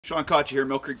Shawn Kotchey here,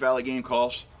 Millcreek Valley Game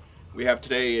Calls. We have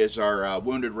today is our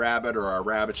wounded rabbit, or our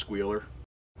rabbit squealer.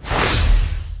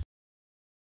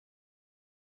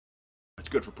 It's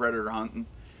good for predator hunting.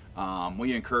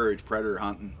 We encourage predator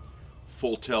hunting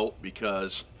full tilt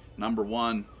because, number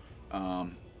one,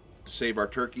 to save our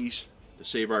turkeys, to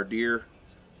save our deer,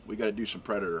 we got to do some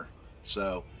predator.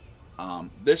 So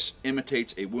this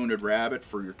imitates a wounded rabbit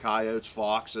for your coyotes,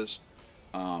 foxes.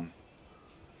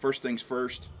 First things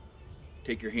first,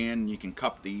 take your hand and you can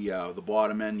cup the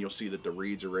bottom end. You'll see that the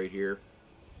reeds are right here.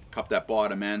 Cup that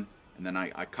bottom end, and then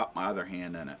I cup my other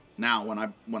hand in it. Now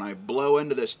when I blow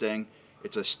into this thing,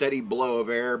 it's a steady blow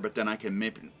of air, but then I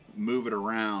can move it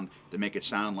around to make it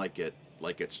sound like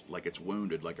it's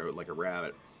wounded, like a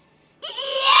rabbit.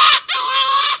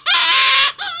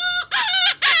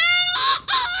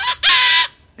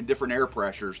 And different air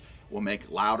pressures will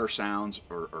make louder sounds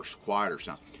or quieter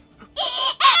sounds.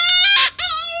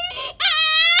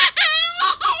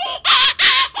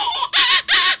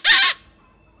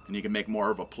 And you can make more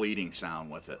of a pleading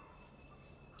sound with it.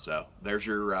 So there's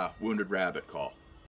your wounded rabbit call.